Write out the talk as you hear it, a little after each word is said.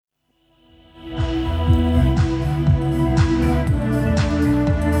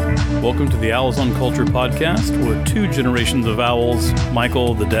Welcome to the Owls on Culture podcast, where two generations of owls,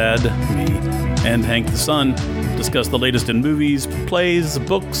 Michael the dad, me, and Hank the son, discuss the latest in movies, plays,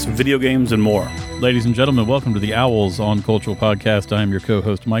 books, video games, and more. Ladies and gentlemen, welcome to the Owls on Culture podcast. I am your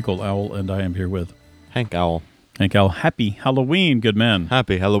co-host, Michael Owl, and I am here with Hank Owl. Hank Owl. Happy Halloween, good man.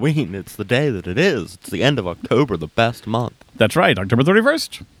 Happy Halloween. It's the day that it is. It's the end of October, the best month. That's right, October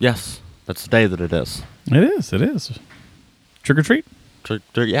 31st. Yes, that's the day that it is. It is. Trick or treat?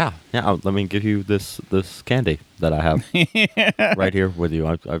 Yeah. Let me give you this candy that I have right here with you.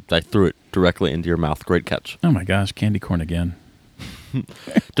 I threw it directly into your mouth. Great catch. Oh my gosh, candy corn again.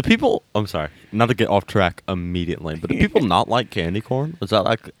 Do people, I'm sorry, not to get off track immediately, but do people not like candy corn? Is that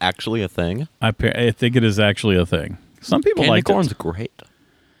like actually a thing? I think it is actually a thing. Some people like it. Candy corn's great.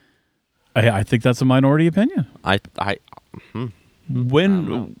 I think that's a minority opinion.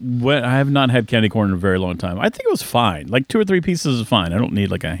 When I have not had candy corn in a very long time. I think it was fine. Like 2 or 3 pieces is fine. I don't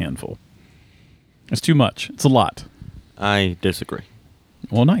need like a handful. It's too much. It's a lot. I disagree.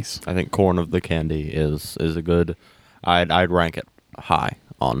 Well, nice. I think corn of the candy is a good. I'd rank it high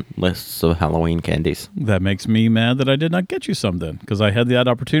on lists of Halloween candies. That makes me mad that I did not get you some then, because I had that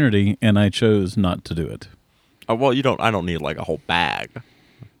opportunity and I chose not to do it. Oh, well, I don't need like a whole bag.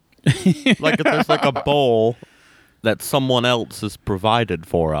 Like if there's like a bowl that someone else has provided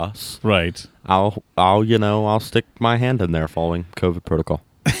for us, right? I'll stick my hand in there following COVID protocol.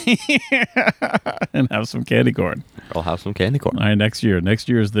 And have some candy corn. I'll have some candy corn. All right, next year. Next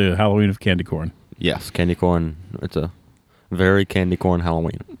year is the Halloween of candy corn. Yes, candy corn. It's a very candy corn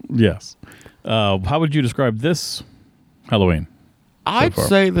Halloween. Yes. How would you describe this Halloween? I'd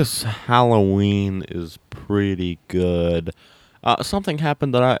say this Halloween is pretty good. Something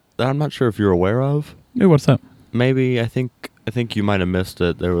happened that I'm not sure if you're aware of. Hey, what's that? Maybe I think you might have missed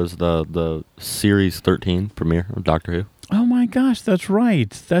it. There was the series 13 premiere of Doctor Who. Oh my gosh, that's right.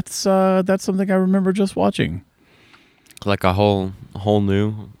 That's something I remember just watching. Like a whole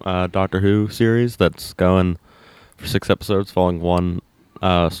new Doctor Who series that's going for 6 episodes, following one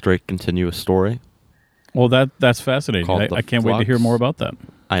straight continuous story. Well, that's fascinating. I can't wait to hear more about that.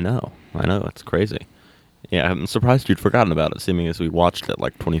 I know, it's crazy. Yeah, I'm surprised you'd forgotten about it, seeming as we watched it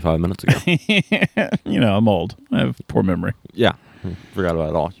like 25 minutes ago. I'm old. I have poor memory. Yeah, forgot about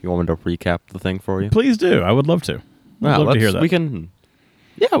it all. You want me to recap the thing for you? Please do. I would love to. I'd love to hear that.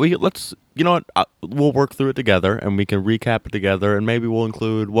 Let's, you know what, we'll work through it together, and we can recap it together, and maybe we'll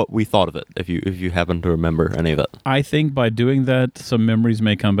include what we thought of it, if you happen to remember any of it. I think by doing that, some memories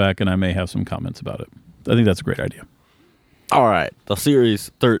may come back, and I may have some comments about it. I think that's a great idea. All right, the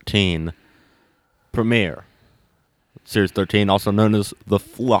Series 13 premiere. Series 13, also known as the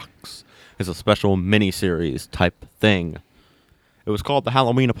Flux, is a special mini-series type thing. It was called the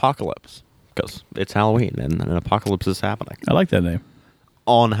Halloween Apocalypse, because it's Halloween, and an apocalypse is happening. I like that name.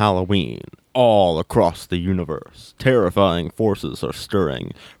 On Halloween, all across the universe, terrifying forces are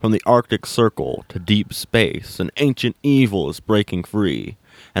stirring. From the Arctic Circle to deep space, an ancient evil is breaking free.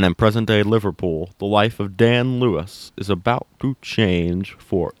 And in present-day Liverpool, the life of Dan Lewis is about to change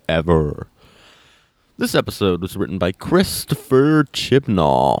forever. This episode was written by Christopher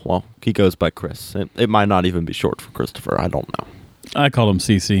Chibnall. Well, he goes by Chris. It might not even be short for Christopher. I don't know. I call him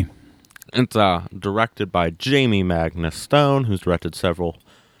CC. It's directed by Jamie Magnus Stone, who's directed several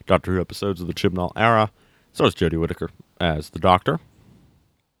Doctor Who episodes of the Chibnall era. So is Jodie Whittaker as the Doctor.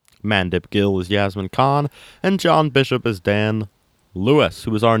 Mandip Gill is Yasmin Khan. And John Bishop is Dan Lewis,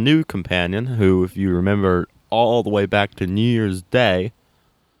 who is our new companion, who, if you remember all the way back to New Year's Day,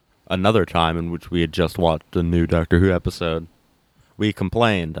 another time in which we had just watched a new Doctor Who episode, we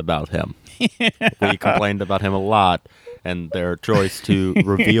complained about him. We complained about him a lot, and their choice to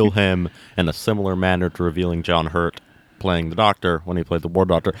reveal him in a similar manner to revealing John Hurt playing the Doctor when he played the War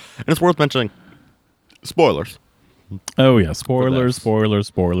Doctor. And it's worth mentioning, spoilers. Oh, yeah, spoilers.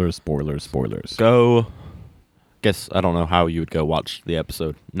 Go, guess, I don't know how you would go watch the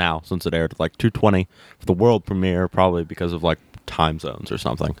episode now, since it aired at like 2:20 for the world premiere, probably because of like time zones or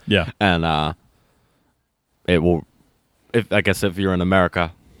something. Yeah. And it will, if you're in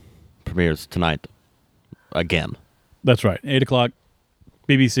America, premieres tonight again. That's right. 8 o'clock,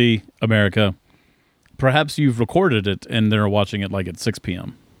 BBC, America. Perhaps you've recorded it and they're watching it like at 6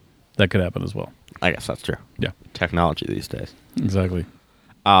 p.m. That could happen as well. I guess that's true. Yeah. Technology these days. Exactly.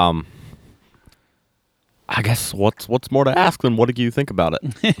 I guess what's more to ask than what do you think about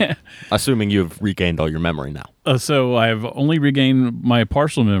it? Assuming you've regained all your memory now. So I've only regained my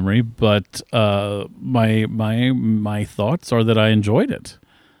partial memory, but my thoughts are that I enjoyed it.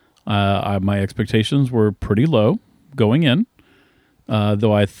 My expectations were pretty low going in,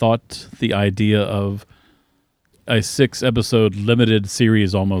 though I thought the idea of a 6-episode limited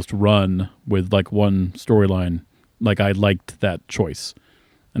series almost run with like one storyline, like I liked that choice,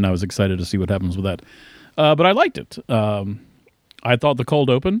 and I was excited to see what happens with that. But I liked it. I thought the cold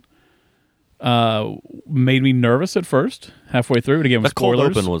open made me nervous at first, halfway through. And again, with spoilers.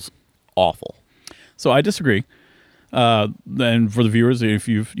 The cold open was awful. So I disagree. And for the viewers, if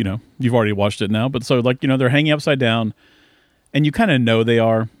you've already watched it now, but so like, they're hanging upside down, and you kind of know they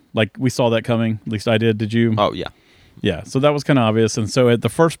are. Like, we saw that coming. At least I did. Did you? Oh, yeah. Yeah, so that was kind of obvious. And so at the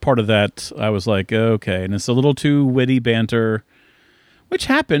first part of that, I was like, okay. And it's a little too witty banter, which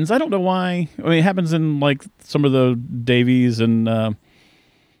happens. I don't know why. I mean, it happens in, like, some of the Davies and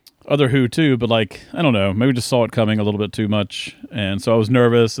other Who, too. But, like, I don't know. Maybe we just saw it coming a little bit too much. And so I was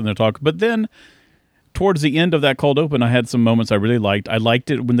nervous, and they're talking. But then, towards the end of that cold open, I had some moments I really liked. I liked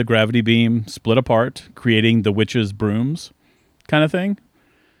it when the gravity beam split apart, creating the witches' brooms kind of thing.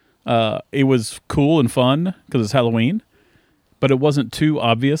 It was cool and fun because it's Halloween, but it wasn't too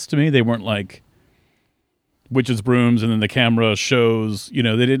obvious to me. They weren't like witches' brooms and then the camera shows, they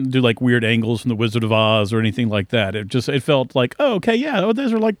didn't do like weird angles from the Wizard of Oz or anything like that. It felt like, oh, okay, yeah,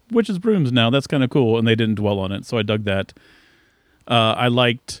 those are like witches' brooms now. That's kind of cool. And they didn't dwell on it. So I dug that. I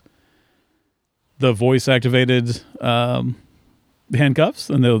liked the voice activated, handcuffs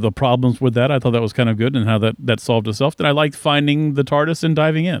and the problems with that. I thought that was kind of good and how that solved itself. Then I liked finding the TARDIS and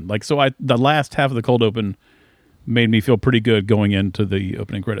diving in. Like, so the last half of the cold open made me feel pretty good going into the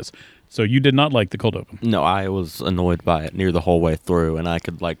opening credits. So you did not like the cold open? No, I was annoyed by it near the whole way through, and I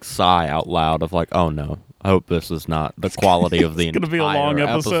could like sigh out loud of like, oh no, I hope this is not the quality of the entire gonna be a long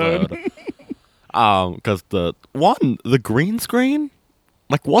episode. Because the green screen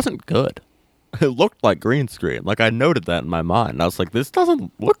like wasn't good. It looked like green screen. Like, I noted that in my mind. I was like, this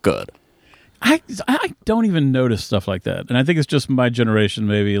doesn't look good. I don't even notice stuff like that. And I think it's just my generation,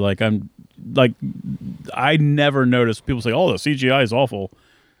 maybe. Like, I never notice people say, oh, the CGI is awful.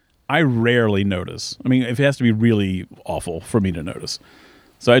 I rarely notice. I mean, it has to be really awful for me to notice.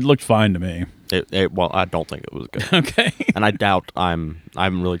 So it looked fine to me. Well, I don't think it was good. Okay. And I doubt I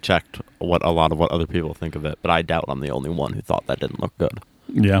haven't really checked what other people think of it, but I doubt I'm the only one who thought that didn't look good.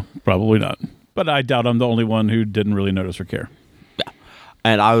 Yeah, probably not. But I doubt I'm the only one who didn't really notice or care. Yeah.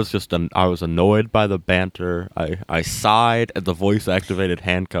 And I was annoyed by the banter. I sighed at the voice-activated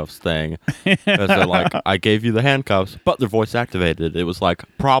handcuffs thing. Because they're like, I gave you the handcuffs, but they're voice-activated. It was like,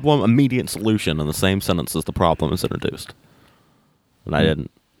 problem, immediate solution in the same sentence as the problem is introduced. And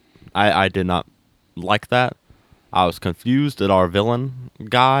I did not like that. I was confused at our villain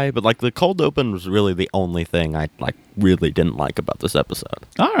guy, but like the cold open was really the only thing I like really didn't like about this episode.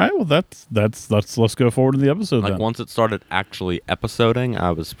 All right, well let's go forward in the episode. Like then. Once it started actually episoding,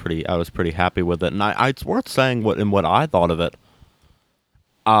 I was pretty happy with it, and it's worth saying what I thought of it.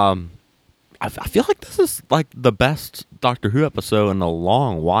 I feel like this is like the best Doctor Who episode in a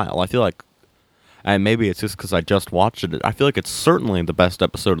long while. I feel like, and maybe it's just because I just watched it. I feel like it's certainly the best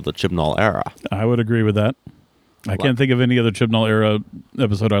episode of the Chibnall era. I would agree with that. I can't think of any other Chibnall era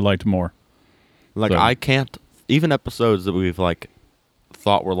episode I liked more. Like, so. I can't, even episodes that we've like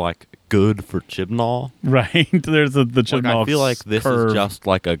thought were like good for Chibnall. Right. There's the Chibnall. Like, I feel like this curve. is just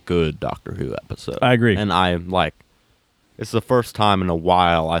like a good Doctor Who episode. I agree. And I'm like, it's the first time in a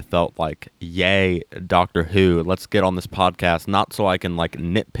while I felt like, yay, Doctor Who, let's get on this podcast, not so I can like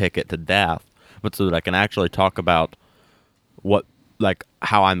nitpick it to death, but so that I can actually talk about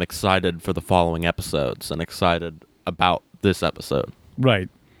how I'm excited for the following episodes and excited about this episode. Right.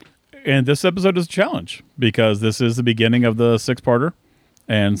 And this episode is a challenge because this is the beginning of the 6-parter.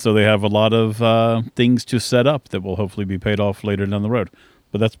 And so they have a lot of things to set up that will hopefully be paid off later down the road.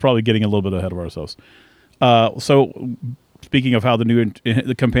 But that's probably getting a little bit ahead of ourselves. So speaking of how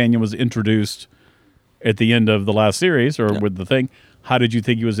the companion was introduced at the end of the last series with the thing, how did you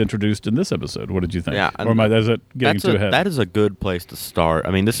think he was introduced in this episode? What did you think? Yeah, or is it getting too ahead? That is a good place to start.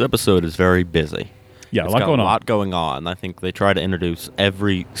 I mean, this episode is very busy. Yeah, it's got a lot going on. I think they try to introduce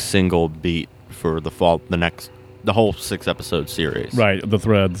every single beat for the whole 6-episode series. Right, the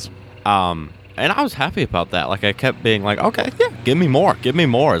threads. And I was happy about that. Like, I kept being like, okay, yeah, give me more.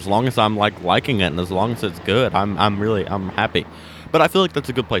 As long as I'm like liking it and as long as it's good, I'm happy. But I feel like that's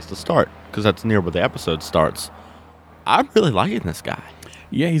a good place to start because that's near where the episode starts. I'm really liking this guy.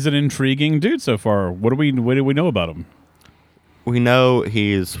 Yeah, he's an intriguing dude so far. What do we know about him? We know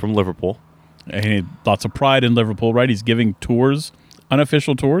he's from Liverpool. And he had lots of pride in Liverpool, right? He's giving tours,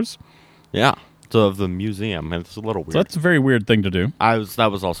 unofficial tours. Yeah, of the museum, and it's a little weird. So that's a very weird thing to do.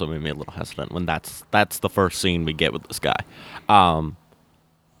 That was also made me a little hesitant when that's the first scene we get with this guy. But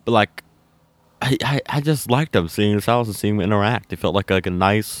like, I just liked him, seeing his house and seeing him interact. It felt like a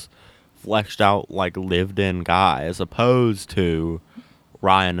nice, fleshed out, like, lived-in guy, as opposed to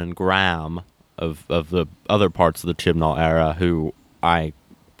Ryan and Graham of the other parts of the Chibnall era, who I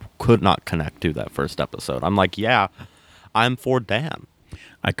could not connect to that first episode. I'm like, yeah, I'm for Dan.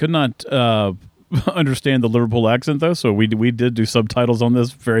 I could not understand the Liverpool accent, though, so we did do subtitles on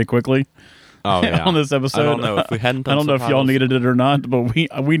this very quickly. Oh, yeah. On this episode. I don't know if we hadn't done I don't know if y'all needed it or not, but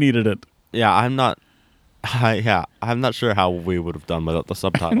we needed it. Yeah, I'm not sure how we would have done without the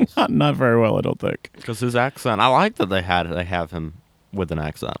subtitles. Not very well, I don't think. Because his accent, I like that they have him with an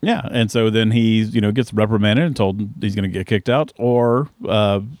accent. Yeah, and so then he, gets reprimanded and told he's going to get kicked out, or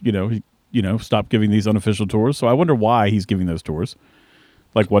stop giving these unofficial tours. So I wonder why he's giving those tours.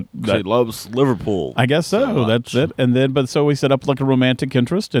 Like what? He loves Liverpool. I guess so. That's it. And then, so we set up like a romantic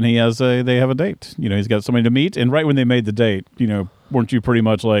interest, and they have a date. He's got somebody to meet, and right when they made the date, weren't you pretty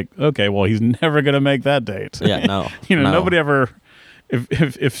much like, okay, well, he's never going to make that date. Yeah, no. No. Nobody ever.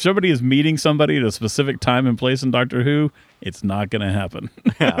 If somebody is meeting somebody at a specific time and place in Doctor Who, it's not going to happen.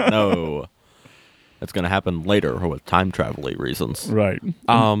 Yeah, no. It's going to happen later with time travel-y reasons. Right.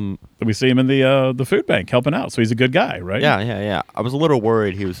 We see him in the food bank helping out, so he's a good guy, right? Yeah. I was a little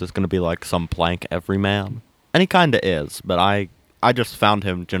worried he was just going to be like some plank everyman. And he kind of is, but I just found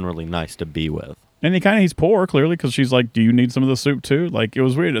him generally nice to be with. And he's poor, clearly, because she's like, do you need some of the soup, too? Like, it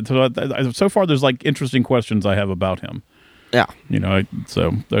was weird. So far, there's, like, interesting questions I have about him. Yeah.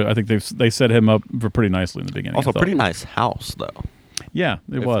 So I think they set him up for pretty nicely in the beginning. Also, pretty nice house, though. Yeah,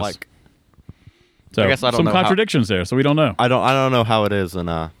 it was. Like, so I guess I don't know some contradictions there, so we don't know. I don't know how it is in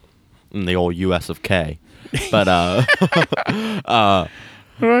the old U.S. of K, but right.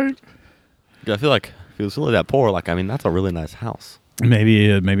 I feel like if he was really that poor, that's a really nice house. Maybe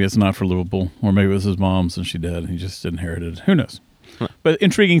it's not for Liverpool, or maybe it was his mom's and she did, and he just inherited. Who knows? But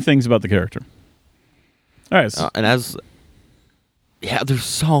intriguing things about the character. All right, there's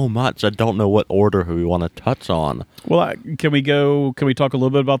so much. I don't know what order we want to touch on. Well, can we talk a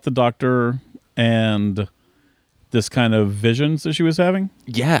little bit about the Doctor and this kind of visions that she was having?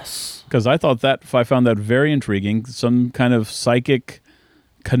 Yes. Because I found that very intriguing. Some kind of psychic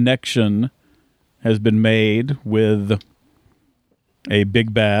connection has been made with a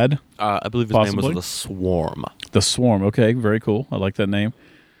big bad. I believe his name was the Swarm. The Swarm. Okay, very cool. I like that name.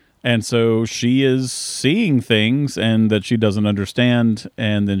 And so she is seeing things and that she doesn't understand,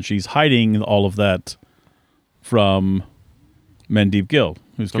 and then she's hiding all of that from Mandeep Gill,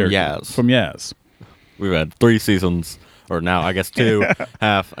 who's from Yaz. From Yaz. We've had 3 seasons, or now I guess 2,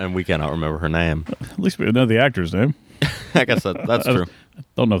 half, and we cannot remember her name. At least we know the actor's name. I guess that's true. I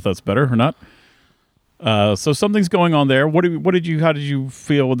don't know if that's better or not. So something's going on there. How did you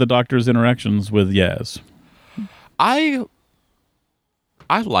feel with the Doctor's interactions with Yaz? I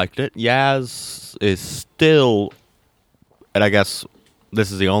liked it. Yaz is still, and I guess this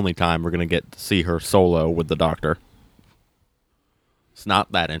is the only time we're going to get to see her solo with the Doctor. It's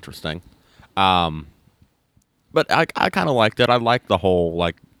not that interesting. But I kind of liked it. I liked the whole,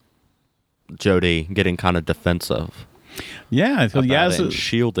 Jodie getting kind of defensive. Yeah, I feel Yaz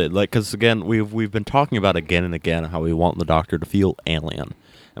shielded. Because, again, we've been talking about again and again how we want the Doctor to feel alien.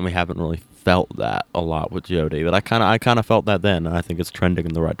 And we haven't really felt that a lot with Jodie, but I kind of felt that then, and I think it's trending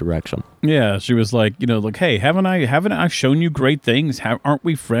in the right direction. Yeah, she was like, hey, haven't I shown you great things? Aren't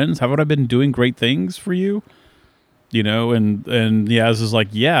we friends? Haven't I been doing great things for you? And Yaz is like,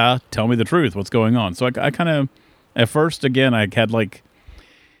 yeah, tell me the truth. What's going on? So I kind of, at first, again, I had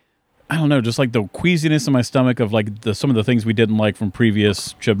I don't know, just the queasiness in my stomach of some of the things we didn't like from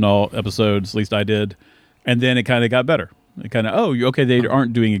previous Chibnall episodes. At least I did, and then it kind of got better. It kind of, they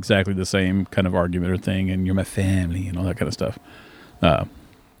aren't doing exactly the same kind of argument or thing, and you're my family and all that kind of stuff. Because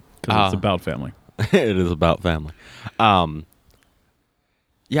it's about family. It is about family. And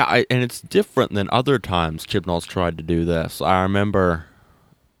it's different than other times Chibnall's tried to do this. I remember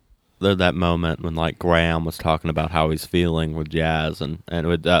that moment when Graham was talking about how he's feeling with Yaz and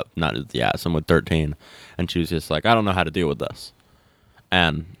with not with Yaz and with 13, and she was just like, I don't know how to deal with this.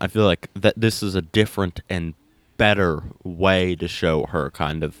 And I feel like that this is a different and better way to show her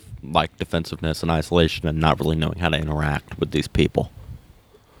kind of defensiveness and isolation and not really knowing how to interact with these people.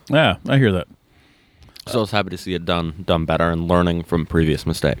 Yeah, I hear that. So I was happy to see it done better and learning from previous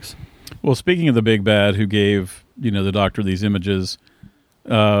mistakes. Well, speaking of the big bad who gave the Doctor these images,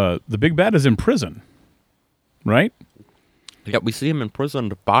 the big bad is in prison, right? Yeah, we see him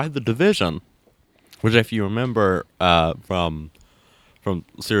imprisoned by the Division, which, if you remember from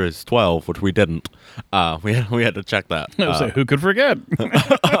Series 12, which we didn't, we had to check that. Who could forget?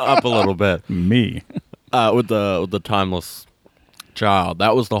 Up a little bit. Me. With the Timeless Child.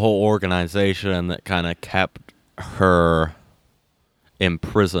 That was the whole organization that kind of kept her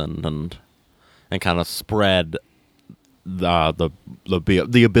imprisoned and kind of spread the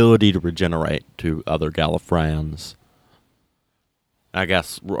ability to regenerate to other Gallifreyans. I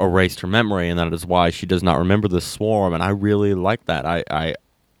guess erased her memory, and that is why she does not remember this swarm. And I really like that. I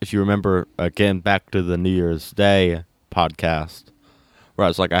if you remember again back to the New Year's Day podcast, where I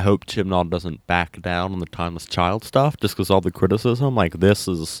was like, I hope Chibnall doesn't back down on the Timeless Child stuff, just because all the criticism. Like this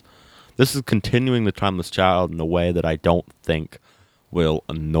is continuing the Timeless Child in a way that I don't think will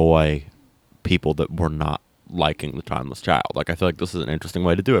annoy people that were not liking the Timeless Child. Like I feel like this is an interesting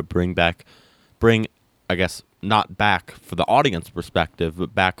way to do it. Bring I guess not back for the audience perspective,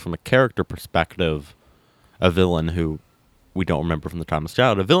 but back from a character perspective, a villain who we don't remember from the Timeless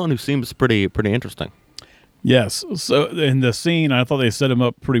Child, a villain who seems pretty interesting. Yes. So in the scene, I thought they set him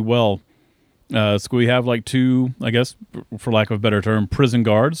up pretty well. So we have like two, I guess, for lack of a better term, prison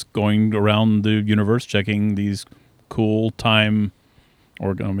guards going around the universe checking these cool time,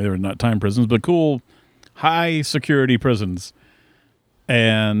 or maybe they're not time prisons, but cool high security prisons.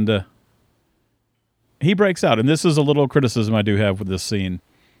 And he breaks out. And this is a little criticism I do have with this scene,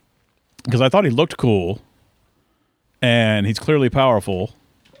 because I thought he looked cool, and he's clearly powerful,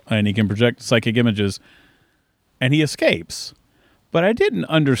 and he can project psychic images, and he escapes. But I didn't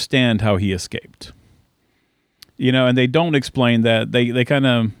understand how he escaped. And they don't explain that. They kind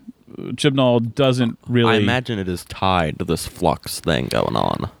of, Chibnall doesn't really... I imagine it is tied to this Flux thing going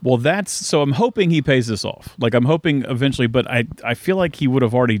on. Well, so I'm hoping he pays this off. Like, I'm hoping eventually, but I feel like he would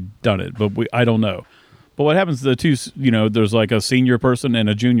have already done it, but I don't know. But what happens to the two, there's like a senior person and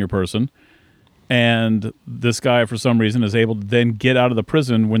a junior person, and this guy, for some reason, is able to then get out of the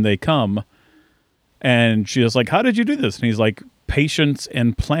prison when they come, and she's like, how did you do this? And he's like, patience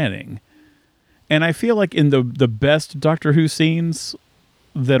and planning. And I feel like in the best Doctor Who scenes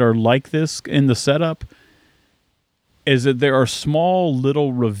that are like this in the setup is that there are small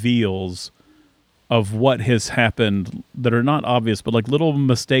little reveals of what has happened that are not obvious, but like little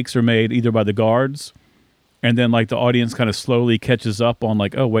mistakes are made either by the guards, and then like the audience kind of slowly catches up on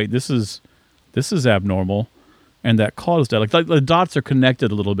like, oh wait, this is abnormal, and that caused that. Like the dots are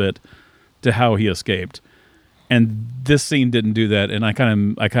connected a little bit to how he escaped. And this scene didn't do that, and I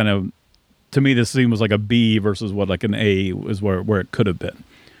kind of, to me, this scene was like a B versus what like an A is where it could have been.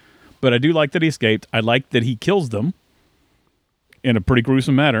 But I do like that he escaped. I like that he kills them in a pretty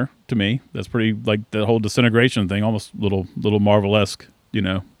gruesome manner. To me, that's pretty like the whole disintegration thing, almost little Marvel-esque,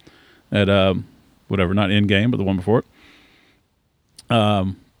 at whatever, not Endgame, but the one before it.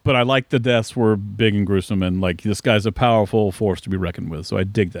 But I like the deaths were big and gruesome, and like this guy's a powerful force to be reckoned with. So I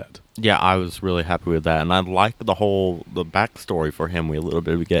dig that. Yeah, I was really happy with that, and I like the backstory for him.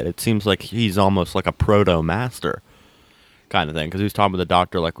 We get. It seems like he's almost like a proto-master kind of thing, because he was talking with the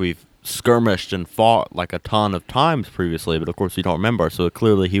Doctor like we've skirmished and fought like a ton of times previously, but of course we don't remember. So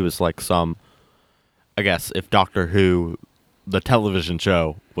clearly he was like some, I guess, if Doctor Who, the television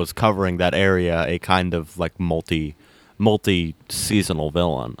show, was covering that area, a kind of like multi-seasonal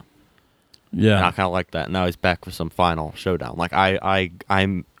villain. Yeah, and I kind of like that. Now he's back for some final showdown. Like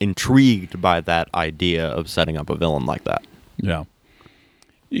I'm intrigued by that idea of setting up a villain like that. Yeah,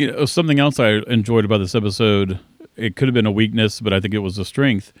 something else I enjoyed about this episode. It could have been a weakness, but I think it was a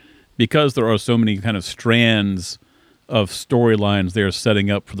strength, because there are so many kind of strands of storylines they're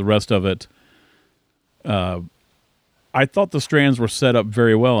setting up for the rest of it. I thought the strands were set up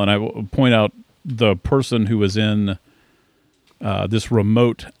very well, and I will point out the person who was in this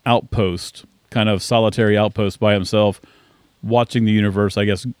remote outpost, kind of solitary outpost by himself, watching the universe, I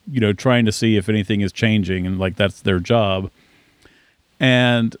guess, trying to see if anything is changing, and like that's their job.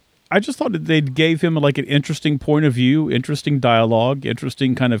 And I just thought that they gave him like an interesting point of view, interesting dialogue,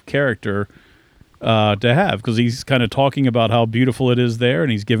 interesting kind of character to have, because he's kind of talking about how beautiful it is there,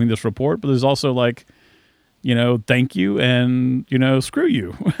 and he's giving this report, but there's also like, thank you and, screw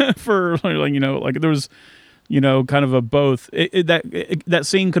you for like there was, kind of a both. That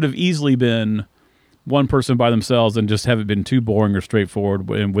scene could have easily been one person by themselves and just have it been too boring or straightforward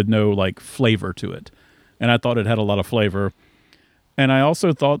and with no like flavor to it. And I thought it had a lot of flavor. And I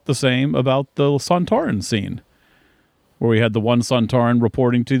also thought the same about the Sontaran scene, where we had the one Sontaran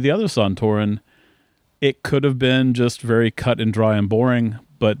reporting to the other Sontaran. It could have been just very cut and dry and boring,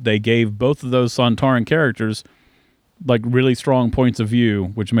 but they gave both of those Sontaran characters like really strong points of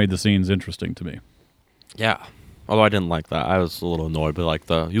view, which made the scenes interesting to me. Yeah. Although I didn't like that. I was a little annoyed by like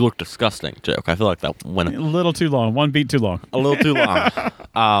you look disgusting joke. I feel like that went a little too long. One beat too long. A little too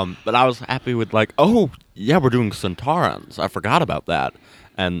long. But I was happy with like, oh, yeah, we're doing Sontarans. I forgot about that.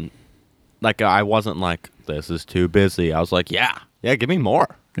 And like I wasn't like, this is too busy. I was like, yeah, give me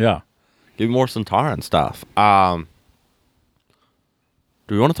more. Yeah. Give me more Sontaran stuff.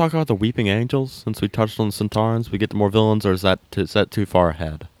 Do we want to talk about the Weeping Angels since we touched on the Centaurans? We get to more villains, or is that too far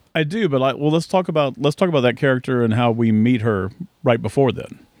ahead? I do, but let's talk about that character and how we meet her right before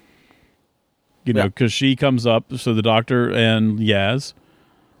then. You know, because she comes up. So the Doctor and Yaz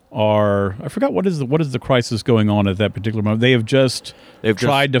are, I forgot what is the crisis going on at that particular moment. They've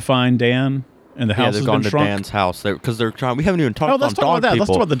tried to find Dan, and the house has been shrunk. They've gone to Dan's house because they're trying. We haven't even talked let's on talk dog about that. people. Let's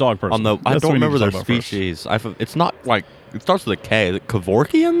talk about the dog person. I don't remember their species. It's not like it starts with a K. The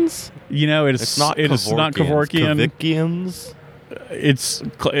Kevorkians. You know, it's not Kevorkian. Kevorkians.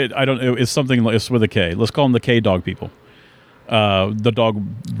 I don't know. It's something. It's with a K. Let's call them the K dog people. The dog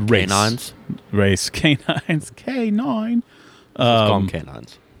race. Canines. Race. Canines. K9. Let's call them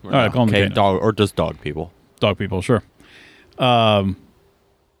canines. All right, call them canines. Dog, or just dog people. Dog people, sure. And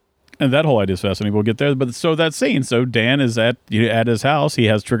that whole idea is fascinating. We'll get there. But so that scene. So Dan is at his house. He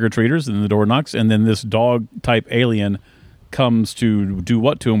has trick-or-treaters, and the door knocks, and then this dog-type alien comes to do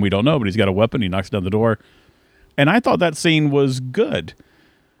what to him, we don't know, but he's got a weapon. He knocks down the door. And I thought that scene was good.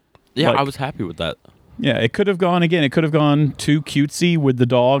 Yeah, I was happy with that. Yeah, it could have gone too cutesy with the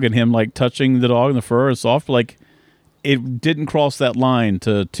dog and him like touching the dog and the fur is soft. Like it didn't cross that line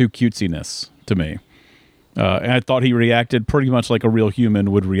to too cutesiness to me. And I thought he reacted pretty much like a real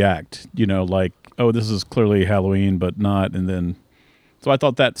human would react. You know, like, oh, this is clearly Halloween, but not. And then, so I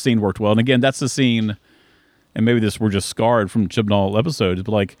thought that scene worked well. And again, that's the scene, and maybe we're just scarred from Chibnall episodes,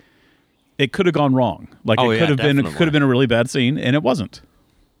 but like, it could have gone wrong. Like it could have been a really bad scene, and it wasn't.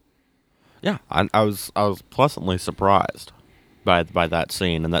 Yeah, I was pleasantly surprised by that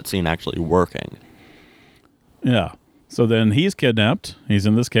scene, and that scene actually working. Yeah. So then he's kidnapped. He's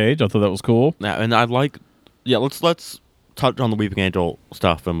in this cage. I thought that was cool. Yeah, and I like. Yeah, let's touch on the Weeping Angel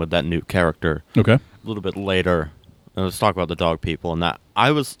stuff and with that new character. Okay. A little bit later, and let's talk about the dog people and that.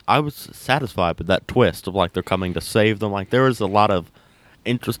 I was satisfied with that twist of like they're coming to save them. Like there was a lot of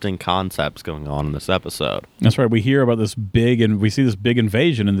interesting concepts going on in this episode. That's right. We hear about this we see this big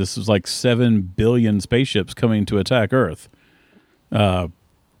invasion, and this is like 7 billion spaceships coming to attack Earth. And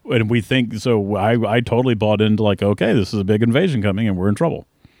we think so. I totally bought into like, okay, this is a big invasion coming, and we're in trouble.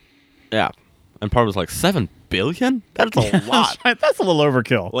 Yeah, and part was like 7 billion. That's a lot. That's right. That's a little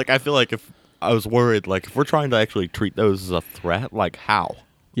overkill. Like I feel like if I was worried, like if we're trying to actually treat those as a threat, like how?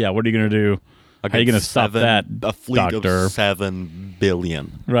 Yeah. What are you going to do? How are you going to stop that, a fleet Doctor? Of 7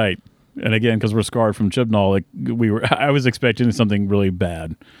 billion. Right. And again, because we're scarred from Chibnall, like I was expecting something really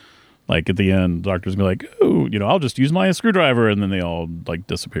bad. Like at the end, the Doctor's gonna be like, "Oh, I'll just use my screwdriver," and then they all like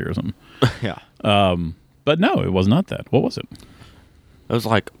disappear or something. Yeah. But no, it was not that. What was it? It was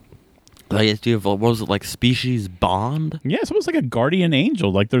like what was it, like species bond? Yes, it was like a guardian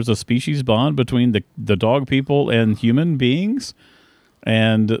angel. Like there's a species bond between the dog people and human beings.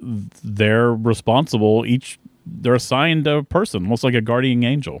 And they're responsible. They're assigned a person, almost like a guardian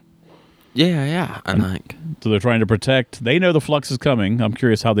angel. Yeah. So they're trying to protect. They know the Flux is coming. I'm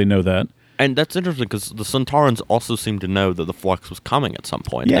curious how they know that. And that's interesting because the Centaurans also seem to know that the Flux was coming at some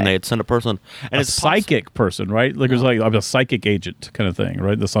point. Yeah. And they had sent a person. And a psychic person, right? Like it's like I'm a psychic agent kind of thing,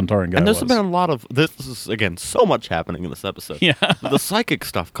 right? The Centauran guy. And there's been a lot of this is again so much happening in this episode. Yeah. The psychic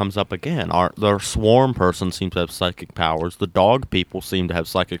stuff comes up again. The swarm person seems to have psychic powers. The dog people seem to have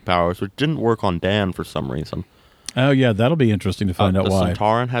psychic powers, which didn't work on Dan for some reason. Oh yeah, that'll be interesting to find out why. The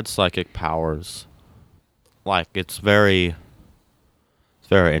Centauran had psychic powers. Like it's very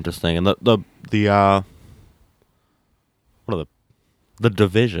interesting, and the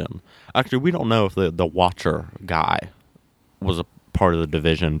division. Actually, we don't know if the Watcher guy was a part of the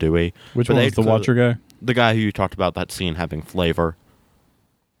division, do we? Which one was the Watcher guy? The guy who you talked about that scene having flavor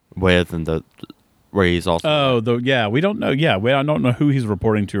with, and where he's also. We don't know. Yeah, I don't know who he's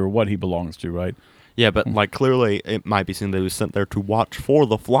reporting to or what he belongs to, right? Yeah, but like clearly it might be seen that he was sent there to watch for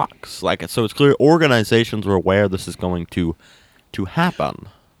the Flux. Like so, it's clear organizations are aware this is going to happen.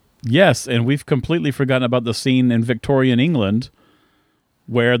 Yes, and we've completely forgotten about the scene in Victorian England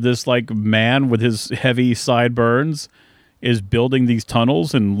where this like man with his heavy sideburns is building these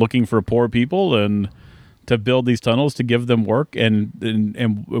tunnels and looking for poor people and to build these tunnels to give them work. And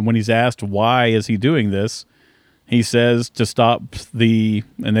when he's asked why is he doing this, he says to stop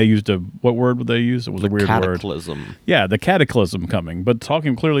and they used what word would they use? It was a weird cataclysm. word. Yeah, the cataclysm coming, but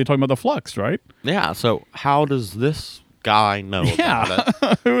clearly talking about the Flux, right? Yeah, so how does this guy know about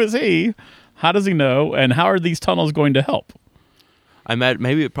it? Who is he? How does he know? And how are these tunnels going to help? I imagine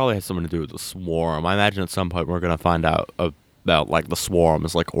maybe it probably has something to do with the swarm. I imagine at some point we're going to find out about like the swarm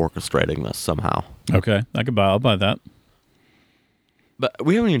is like orchestrating this somehow. Okay, I'll buy that. But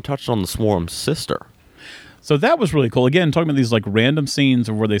we haven't even touched on the swarm's sister. So that was really cool. Again, talking about these like random scenes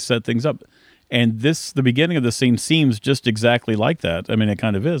of where they set things up. And the beginning of the scene seems just exactly like that. I mean, it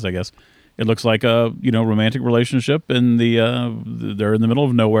kind of is, I guess. It looks like a romantic relationship, and they're in the middle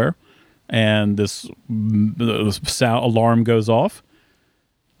of nowhere, and this alarm goes off.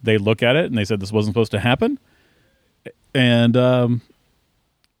 They look at it and they said this wasn't supposed to happen, and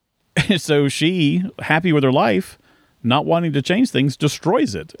so she, happy with her life, not wanting to change things,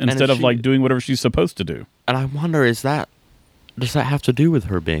 destroys it instead of like doing whatever she's supposed to do. And I wonder, does that have to do with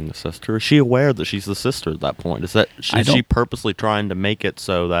her being the sister? Is she aware that she's the sister at that point? Is she purposely trying to make it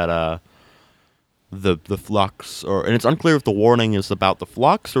so that the flux, and it's unclear if the warning is about the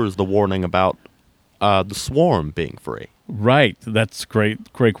flux or is the warning about the swarm being free? Right. That's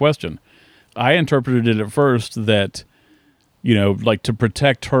great question. I interpreted it at first that, like to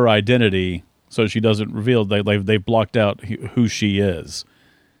protect her identity so she doesn't reveal, they've blocked out who she is.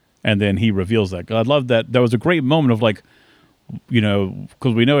 And then he reveals that. I love that. That was a great moment of like,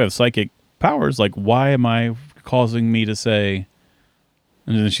 because we know we have psychic powers, like, why am I causing me to say,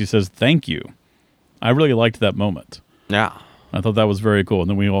 and then she says, thank you. I really liked that moment. Yeah. I thought that was very cool. And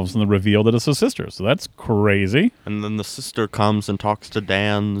then we all of a sudden reveal that it's a sister. So that's crazy. And then the sister comes and talks to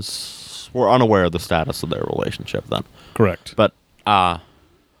Dan's. We're unaware of the status of their relationship then. Correct. But I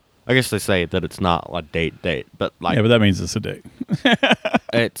guess they say that it's not a date, but like, yeah, but that means it's a date.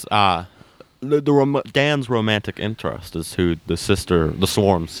 It's Dan's romantic interest is who the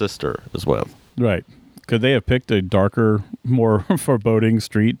swarm's sister is with. Right. Could they have picked a darker, more foreboding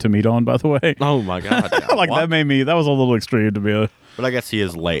street to meet on, by the way? Oh my God. Yeah. Like what? that was a little extreme to me. But I guess he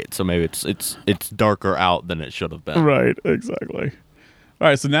is late, so maybe it's darker out than it should have been. Right, exactly. All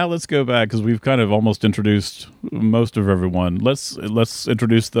right, so now let's go back because we've kind of almost introduced most of everyone. Let's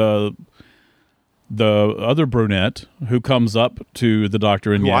introduce the other brunette who comes up to the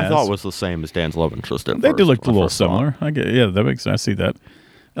doctor and who Yaz. I thought was the same as Dan's love interest. They do look a little similar. That makes sense. I see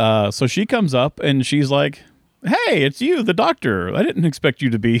that. So she comes up and she's like, "Hey, it's you, the doctor. I didn't expect you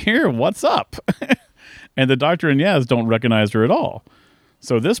to be here. What's up?" And the doctor and Yaz don't recognize her at all.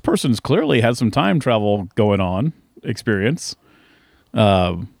 So this person's clearly had some time travel going on experience.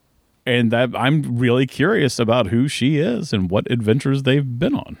 And that I'm really curious about who she is and what adventures they've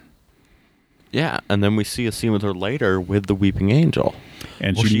been on. Yeah, and then we see a scene with her later with the Weeping Angel.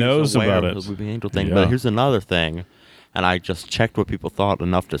 And she knows about it. The Weeping Angel thing. Yeah. But here's another thing, and I just checked what people thought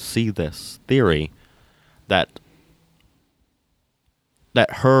enough to see this theory, that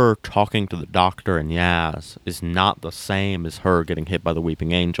her talking to the doctor and Yaz is not the same as her getting hit by the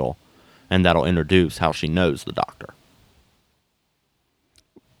Weeping Angel, and that'll introduce how she knows the doctor.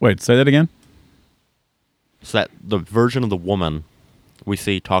 Wait, say that again? So that the version of the woman we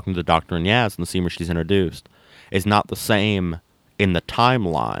see talking to the doctor and Yaz in the scene where she's introduced is not the same in the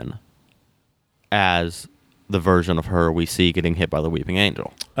timeline as the version of her we see getting hit by the Weeping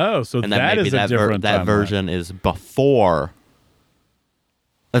Angel. Oh, so and that is a different that version is before.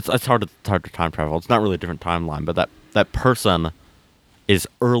 It's hard to time travel. It's not really a different timeline, but that person is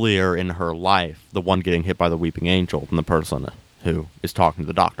earlier in her life, the one getting hit by the Weeping Angel, than the person who is talking to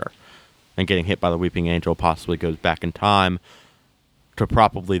the doctor. And getting hit by the Weeping Angel possibly goes back in time to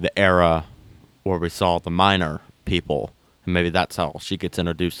probably the era where we saw the minor people. And maybe that's how she gets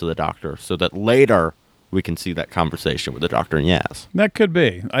introduced to the doctor, so that later we can see that conversation with the doctor and Yaz. That could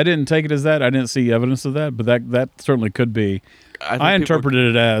be. I didn't take it as that. I didn't see evidence of that, but that certainly could be. I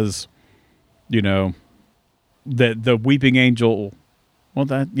interpreted it as, that the Weeping Angel. Well,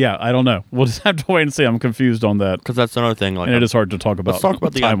 I don't know. We'll just have to wait and see. I'm confused on that. Because that's another thing. Like, and it is hard to talk about. Let's talk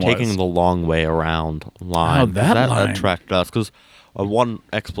about the taking the long way around line. Oh, that line. Attracted us. Because one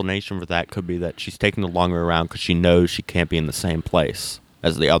explanation for that could be that she's taking the long way around because she knows she can't be in the same place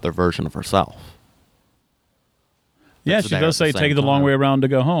as the other version of herself. Yeah, she does say take the long way around to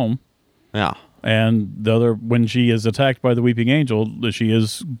go home. Yeah. And the other, when she is attacked by the Weeping Angel, she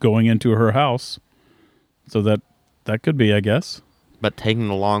is going into her house. So that could be, I guess. But taking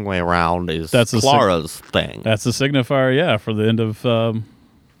the long way around is Clara's thing. That's the signifier, yeah, for the end of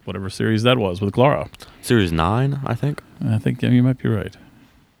whatever series that was with Clara. Series 9, I think. I think you might be right.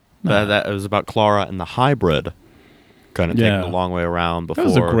 No. That was about Clara and the hybrid kind of taking the long way around before. That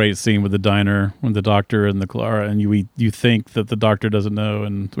was a great scene with the diner, with the doctor and the Clara, and you think that the doctor doesn't know,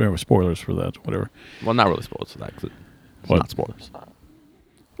 and there were spoilers for that, whatever. Well, not really spoilers for that, because it's not spoilers.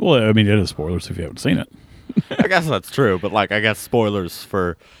 Well, I mean, it is spoilers if you haven't seen it. I guess that's true, but I guess spoilers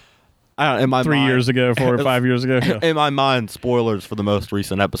for in my 3 years ago, 4 or 5 years ago. Yeah. In my mind, spoilers for the most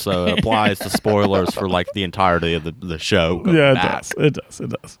recent episode applies to spoilers for the entirety of the show. Yeah, it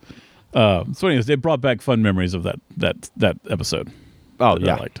does. So, anyways, they brought back fun memories of that episode. Oh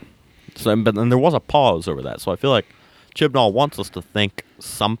yeah, I liked. So, but then there was a pause over that, so I feel like Chibnall wants us to think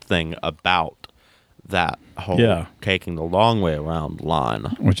something about that whole taking the long way around line.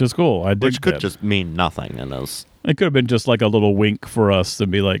 Which is cool. Which could just mean nothing. It could have been just like a little wink for us to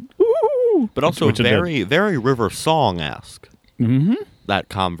be like, ooh. But also very, very River Song-esque. Mm-hmm. That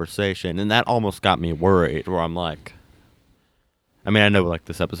conversation. And that almost got me worried, where I'm like... I mean, I know like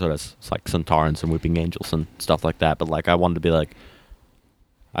this episode has like Centaurans and Weeping Angels and stuff like that, but like I wanted to be like,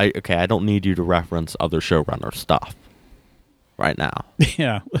 I don't need you to reference other showrunner stuff right now.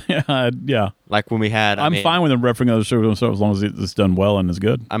 Yeah. Like when we had, I'm fine with them referencing other showrunner stuff as long as it's done well and is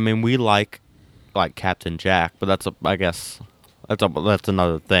good. I mean, we like Captain Jack, but that's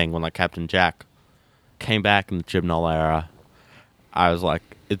another thing. When like Captain Jack came back in the Chibnall era, I was like,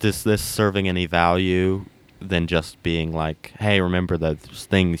 is this serving any value than just being like, hey, remember those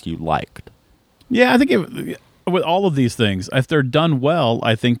things you liked? Yeah, I think with all of these things, if they're done well,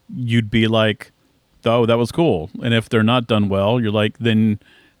 I think you'd be like, oh, that was cool. And if they're not done well, you're like, then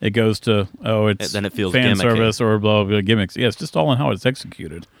it goes to, then it feels fan gimmicky. Service or blah, blah, gimmicks. Yeah, it's just all in how it's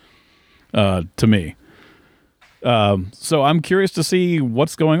executed, to me. So I'm curious to see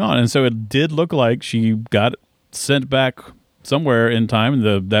what's going on. And so it did look like she got sent back somewhere in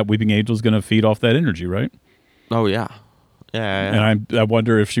time. That Weeping Angel is going to feed off that energy, right? Oh, yeah. Yeah. And I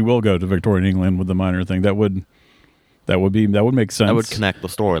wonder if she will go to Victorian England with the minor thing. That would make sense. That would connect the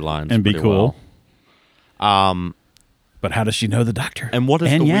storylines and be cool. Well. But how does she know the Doctor? And what is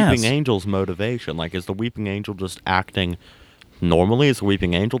the Weeping Angel's motivation? Like, is the Weeping Angel just acting normally as the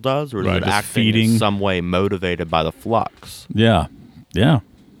Weeping Angel does? Or is it acting in some way motivated by the Flux? Yeah.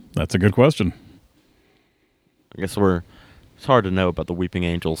 That's a good question. I guess it's hard to know about the Weeping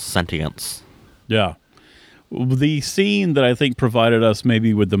Angel's sentience. Yeah. The scene that I think provided us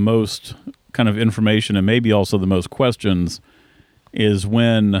maybe with the most kind of information and maybe also the most questions is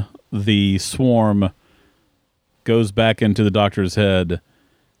when the swarm goes back into the Doctor's head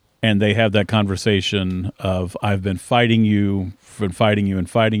and they have that conversation of, I've been fighting you,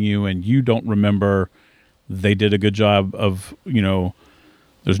 and you don't remember. They did a good job of,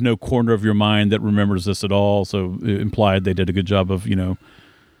 there's no corner of your mind that remembers this at all. So it implied they did a good job of,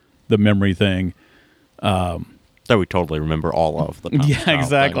 the memory thing. That we totally remember all of the time. Yeah,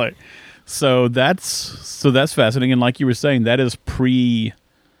 exactly. Thing. So that's fascinating. And like you were saying, that's pre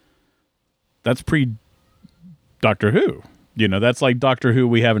Doctor Who. That's like Doctor Who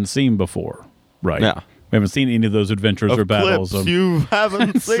we haven't seen before, right? Yeah. We haven't seen any of those adventures or battles. You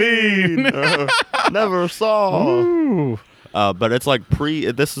haven't seen, never saw. But it's like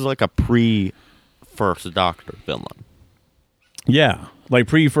this is like a pre-first Doctor villain. Yeah. Like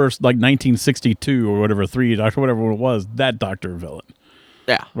pre-first, like 1962 or whatever, 3 Doctor, whatever it was, that Doctor villain.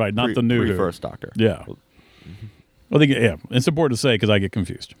 Yeah. Right, not the new pre-first Doctor. Yeah. Well, it's important to say because I get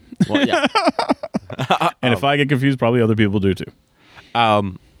confused. Well, yeah. And if I get confused, probably other people do too.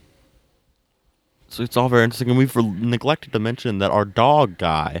 So it's all very interesting. And we've neglected to mention that our dog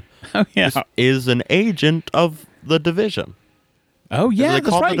guy is an agent of the Division. Oh, yeah,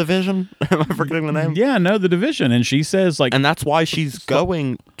 that's right. The Division? Am I forgetting the name? Yeah, no, the Division. And she says, like... And that's why she's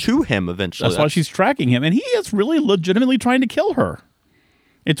going to him eventually. That's why she's tracking him. And he is really legitimately trying to kill her.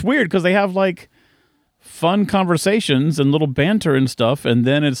 It's weird because they have, like, fun conversations and little banter and stuff. And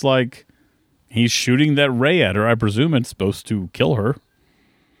then it's like, he's shooting that ray at her. I presume it's supposed to kill her.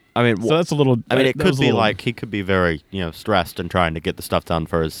 I mean... So that's a little... I mean, it could be like, he could be very, stressed and trying to get the stuff done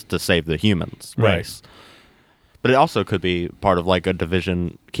to save the humans race. Right. But it also could be part of like a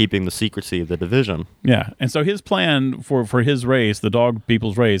division, keeping the secrecy of the Division. Yeah. And so his plan for his race, the dog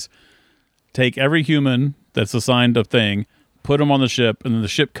people's race, take every human that's assigned a thing, put them on the ship, and then the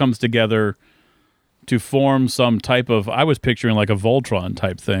ship comes together to form some type of, I was picturing like a Voltron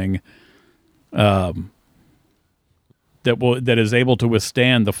type thing that is able to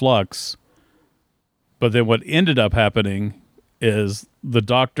withstand the flux. But then what ended up happening is the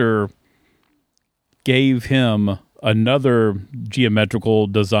Doctor gave him another geometrical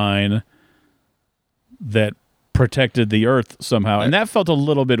design that protected the Earth somehow. And that felt a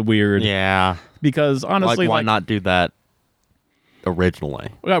little bit weird. Yeah. Because honestly... why not do that originally?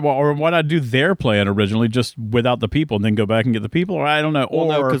 Or why not do their plan originally just without the people and then go back and get the people? Or I don't know. Well,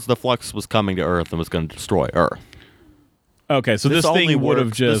 no, because the Flux was coming to Earth and was going to destroy Earth. Okay, so this thing would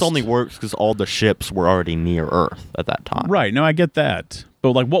have just... This only works because all the ships were already near Earth at that time. Right, no, I get that.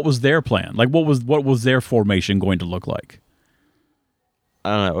 But like, what was their plan? Like, what was their formation going to look like?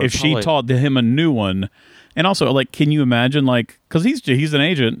 I don't know. If she taught him a new one, and also, like, can you imagine, like, because he's an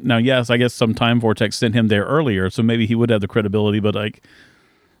agent now? Yes, I guess some time vortex sent him there earlier, so maybe he would have the credibility. But like,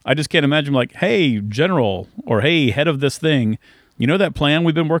 I just can't imagine, like, hey, general, or hey, head of this thing, you know that plan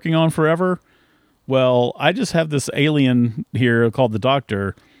we've been working on forever? Well, I just have this alien here called the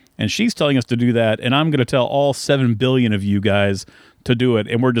Doctor, And she's telling us to do that, and I'm going to tell all 7 billion of you guys to do it,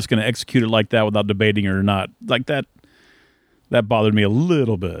 and we're just going to execute it like that without debating it or not. Like that bothered me a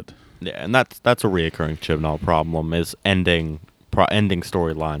little bit. Yeah, and that's a reoccurring Chibnall problem, is ending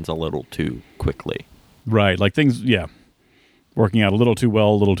storylines a little too quickly. Right, like things, working out a little too well,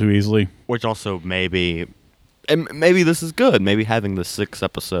 a little too easily. Which also maybe this is good. Maybe having the 6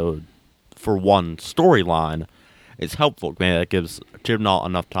 episode for one storyline is helpful. Maybe that gives Chibnall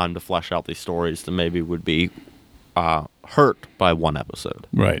enough time to flesh out these stories that maybe would be hurt by one episode.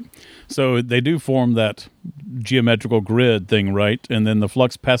 Right. So they do form that geometrical grid thing, right? And then the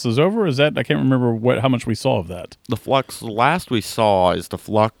Flux passes over? Is that, I can't remember how much we saw of that. The Flux, last we saw is the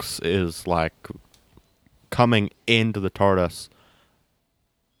Flux is like coming into the TARDIS.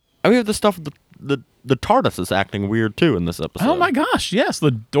 I mean, the stuff, the TARDIS is acting weird too in this episode. Oh my gosh, yes,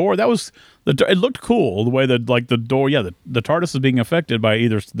 the door, it looked cool, the way that, like, the door, the TARDIS is being affected by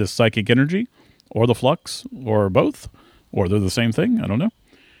either the psychic energy or the Flux, or both, or they're the same thing, I don't know.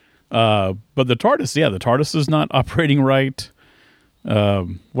 But the TARDIS is not operating right.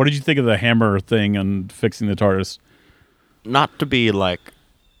 What did you think of the hammer thing and fixing the TARDIS? Not to be like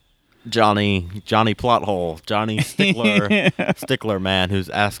Johnny plot hole, Johnny Stickler man who's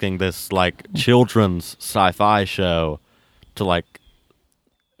asking this like children's sci-fi show to like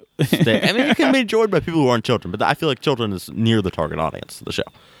stay. I mean, it can be enjoyed by people who aren't children, but I feel like children is near the target audience of the show.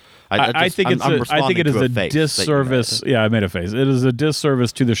 I think it is a disservice. Yeah, I made a face. It is a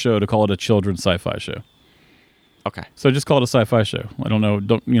disservice to the show to call it a children's sci-fi show. Okay, so just call it a sci-fi show. I don't know.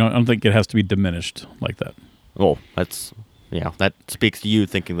 I don't think it has to be diminished like that. Well, that speaks to you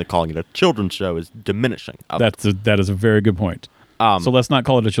thinking that calling it a children's show is diminishing. That is a very good point. So let's not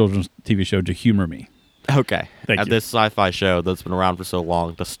call it a children's TV show to humor me. Okay. Thank you. This sci-fi show that's been around for so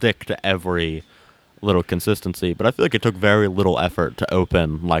long to stick to every little consistency, but I feel like it took very little effort to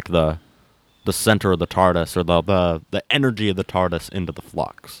open like the center of the TARDIS or the energy of the TARDIS into the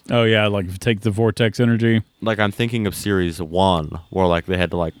Flux. Oh yeah, like take the vortex energy. Like I'm thinking of series 1 where like they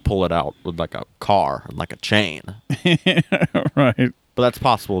had to like pull it out with like a car and like a chain. Right. But that's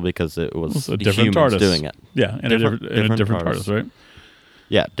possible because it was a different humans TARDIS doing it. Yeah, and a different TARDIS, right?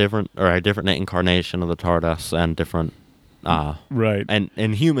 Yeah, a different incarnation of the TARDIS and different right.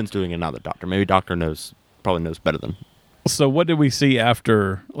 And humans doing another Doctor. Maybe Doctor probably knows better than. So what did we see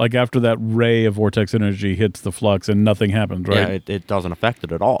after that ray of vortex energy hits the Flux and nothing happens, right? Yeah, it doesn't affect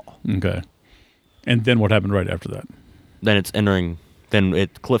it at all. Okay. And then what happened right after that? Then it's entering. Then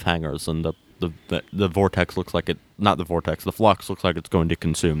it cliffhangers, and the vortex looks like it. Not the vortex. The Flux looks like it's going to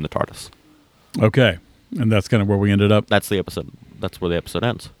consume the TARDIS. Okay, and that's kind of where we ended up. That's the episode. That's where the episode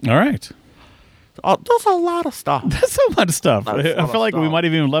ends. All right. That's a lot of stuff. That's a lot of stuff. I feel like we might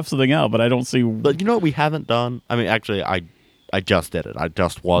have even left something out, but I don't see. But you know what we haven't done? I mean, actually, I just did it. I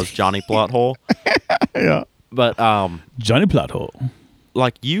just was Johnny Plothole. Yeah. But Johnny Plothole.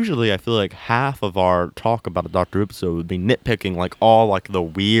 Like usually, I feel like half of our talk about a Doctor episode would be nitpicking, like all like the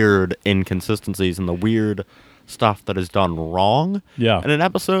weird inconsistencies and the weird stuff that is done wrong. Yeah. In an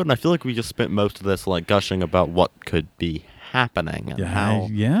episode, and I feel like we just spent most of this like gushing about what could be happening and how.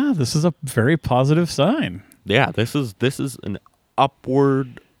 Yeah, this is a very positive sign. Yeah, this is an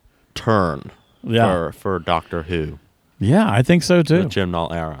upward turn. Yeah. for Doctor Who. Yeah, I think so too. The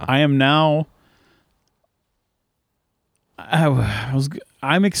Chibnall era. I am now.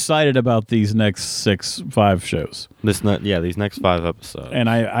 I'm excited about these next 5 shows. These next 5 episodes. And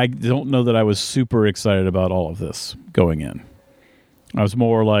I don't know that I was super excited about all of this going in. I was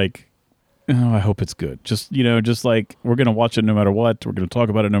more like, oh, I hope it's good. Just like we're going to watch it no matter what. We're going to talk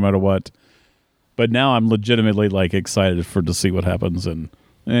about it no matter what. But now I'm legitimately like excited to see what happens and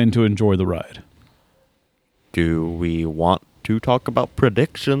to enjoy the ride. Do we want to talk about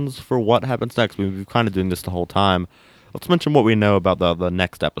predictions for what happens next? We've been kind of doing this the whole time. Let's mention what we know about the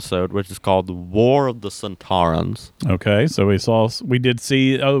next episode, which is called The War of the Centaurans. Okay, so we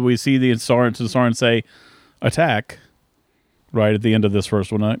see the Centaurans say attack right at the end of this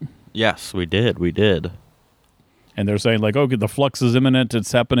first one, right? Yes, we did. And they're saying like, okay, the Flux is imminent,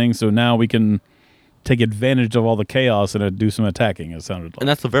 it's happening, so now we can take advantage of all the chaos and do some attacking, it sounded like. And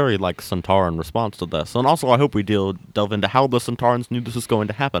that's a very like Centauran response to this. And also I hope we delve into how the Centaurans knew this was going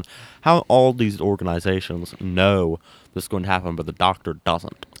to happen. How all these organizations know this is going to happen, but the Doctor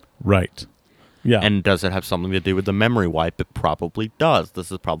doesn't. Right. Yeah. And does it have something to do with the memory wipe? It probably does.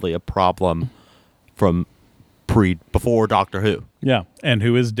 This is probably a problem from before Doctor Who. Yeah. And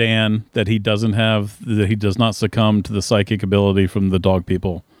who is Dan that he does not succumb to the psychic ability from the dog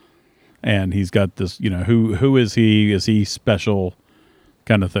people? And he's got this, who is he? Is he special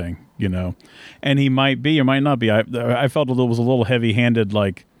kind of thing, And he might be or might not be. I felt it was a little heavy-handed,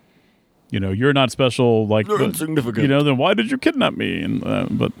 like you're not special. Like, You're insignificant. Then why did you kidnap me? And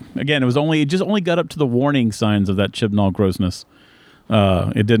but again, it just only got up to the warning signs of that Chibnall grossness.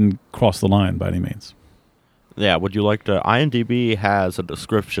 It didn't cross the line by any means. Yeah, would you like to... IMDb has a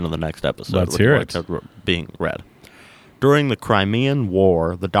description of the next episode. Let's hear it. Being read. During the Crimean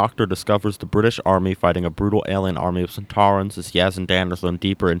War, the Doctor discovers the British Army fighting a brutal alien army of Centaurans as Yaz and Dan are thrown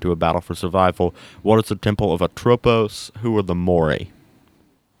deeper into a battle for survival. What is the Temple of Atropos? Who are the Mori?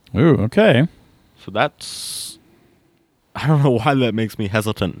 Ooh, okay. So that's... I don't know why that makes me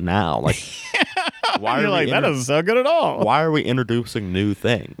hesitant now. Like, You're like, that doesn't sound good at all. Why are we introducing new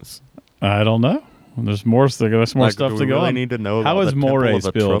things? I don't know. There's more stuff to go on. Need to know how is Moray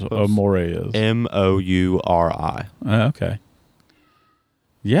spelled? Oh, Moray is Mouri. Okay.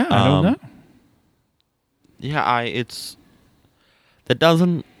 Yeah, I don't know. Yeah, that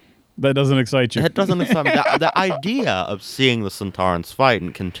doesn't excite you. It doesn't excite me. The idea of seeing the Centaurans fight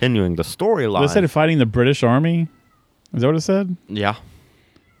and continuing the storyline. They said fighting the British Army. Is that what it said? Yeah.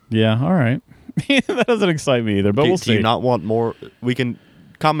 Yeah. All right. That doesn't excite me either. But we'll see. Do you not want more? We can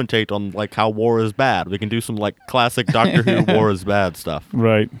commentate on like how war is bad. We can do some like classic Doctor Who war is bad stuff.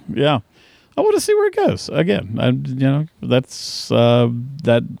 Right. Yeah. I want to see where it goes. Again, that's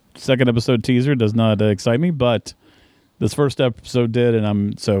that second episode teaser does not excite me, but this first episode did,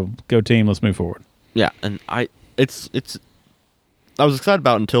 and go team. Let's move forward. Yeah, and I was excited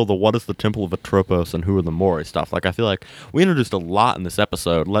about until the what is the Temple of Atropos and who are the Mori stuff. Like I feel like we introduced a lot in this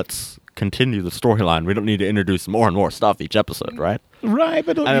episode. Let's continue the storyline. We don't need to introduce more and more stuff each episode, right? Right,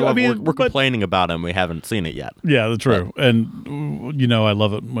 but we're complaining about it and we haven't seen it yet. Yeah, that's true. And I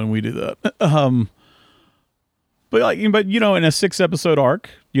love it when we do that. But in a 6-episode arc,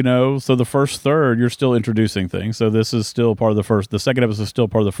 so the first third you're still introducing things. So this is still part of the second episode is still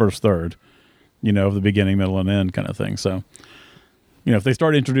part of the first third, of the beginning, middle, and end kind of thing. So, if they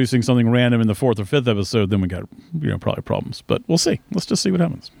start introducing something random in the 4th or 5th episode, then we got probably problems. But we'll see. Let's just see what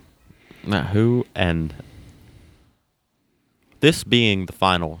happens. Now, who and this being the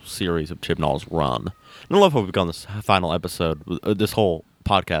final series of Chibnall's run, and I love how we've gone this final episode, this whole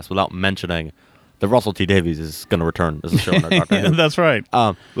podcast, without mentioning that Russell T Davies is going to return as a showrunner. Doctor Who. That's right.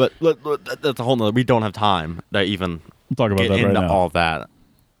 But that's a whole nother. We don't have time to even talk about that into right now. All that.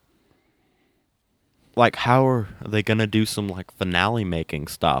 Like, how are they going to do some like finale making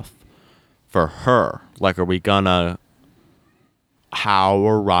stuff for her? Like, are we gonna? How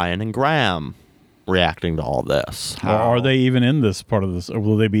are Ryan and Graham reacting to all this? Or are they even in this part of this? Or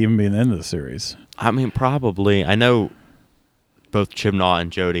will they even be in this series? I mean, probably. I know both Chibnall and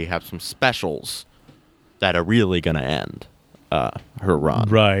Jodie have some specials that are really going to end her run.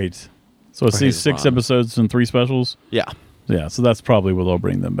 Right. So it's these 6 episodes and 3 specials? Yeah. Yeah, so that's probably where they'll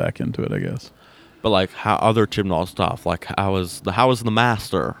bring them back into it, I guess. But like how other Chibnall stuff, like how is the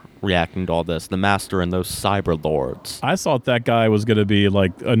Master reacting to all this? The Master and those Cyber Lords. I thought that guy was going to be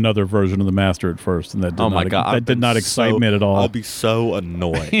like another version of the Master at first, and that did not excite me at all. I'd be so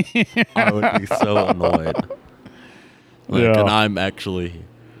annoyed. I would be so annoyed. And I'm actually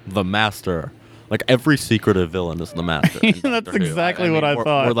the Master. Like every secretive villain is the Master. That's exactly what I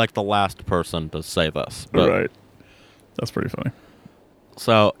thought. We're like the last person to say this. Right. That's pretty funny.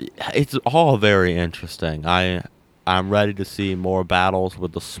 So it's all very interesting. I'm ready to see more battles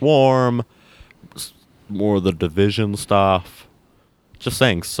with the Swarm, more of the Division stuff. Just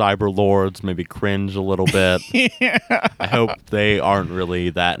saying Cyber Lords maybe cringe a little bit. I hope they aren't really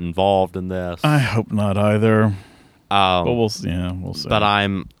that involved in this. I hope not either. But we'll see. But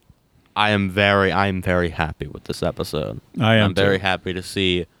I'm very happy with this episode. I'm very happy to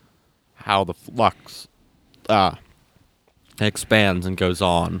see how the Flux expands and goes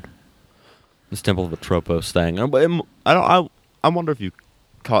on. This Temple of Atropos thing. I wonder if you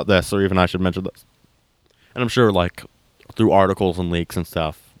caught this, or even I should mention this. And I'm sure, like, through articles and leaks and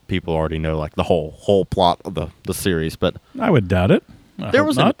stuff, people already know, like, the whole plot of the series. But I would doubt it. There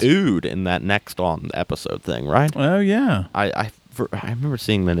was an Ood in that next on the episode thing, right? Oh yeah. I remember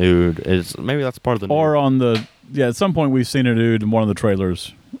seeing the Ood. Maybe that's part of the. Or on the at some point we've seen an Ood in one of the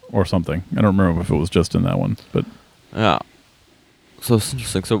trailers or something. I don't remember if it was just in that one, but yeah. So it's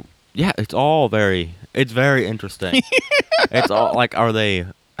interesting. So yeah, it's very interesting. It's all like, how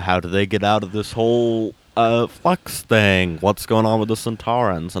do they get out of this whole Flux thing? What's going on with the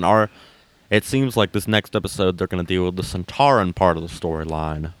Centaurans? And it seems like this next episode they're going to deal with the Centauran part of the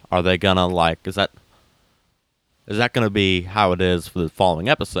storyline. Are they going to is that going to be how it is for the following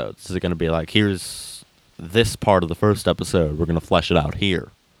episodes? Is it going to be like, here's this part of the first episode, we're going to flesh it out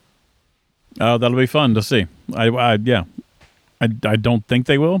here? Oh, that'll be fun to see. I don't think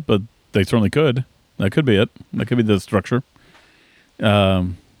they will, but they certainly could. That could be it. That could be the structure.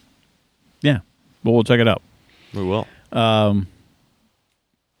 but we'll check it out. We will. Are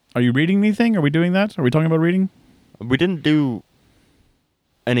you reading anything? Are we doing that? Are we talking about reading? We didn't do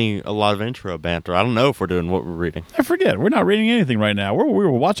a lot of intro banter. I don't know if we're doing what we're reading. I forget. We're not reading anything right now. We're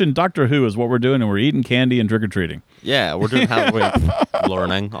watching Doctor Who is what we're doing, and we're eating candy and trick-or-treating. Yeah, we're doing Halloween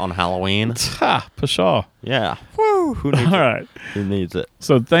learning on Halloween. Ha! Pshaw. Yeah. Woo! Who needs it? All right. Who needs it?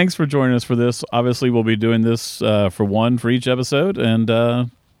 So thanks for joining us for this. Obviously, we'll be doing this for each episode, and, we're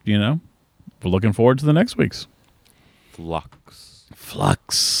looking forward to the next week's.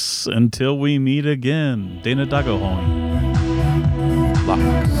 Flux. Until we meet again. Dana Dagohoin.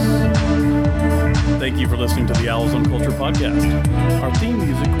 Thank you for listening to the Owls on Culture podcast. Our theme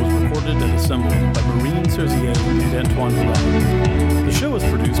music was recorded and assembled by Maureen Serzier and Antoine Villette. The show is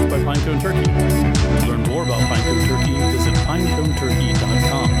produced by Pinecone Turkey. To learn more about Pinecone Turkey, visit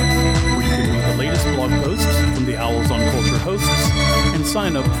pineconeturkey.com, where you can read the latest blog posts from the Owls on Culture hosts and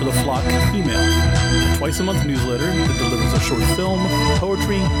sign up for the Flock email, a twice-a-month newsletter that delivers a short film,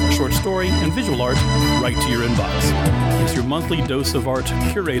 poetry, a short story, and visual art right to your inbox. It's your monthly dose of art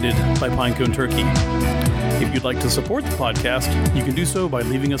curated by Pinecone Turkey. If you'd like to support the podcast, you can do so by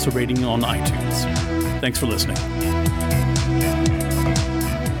leaving us a rating on iTunes. Thanks for listening.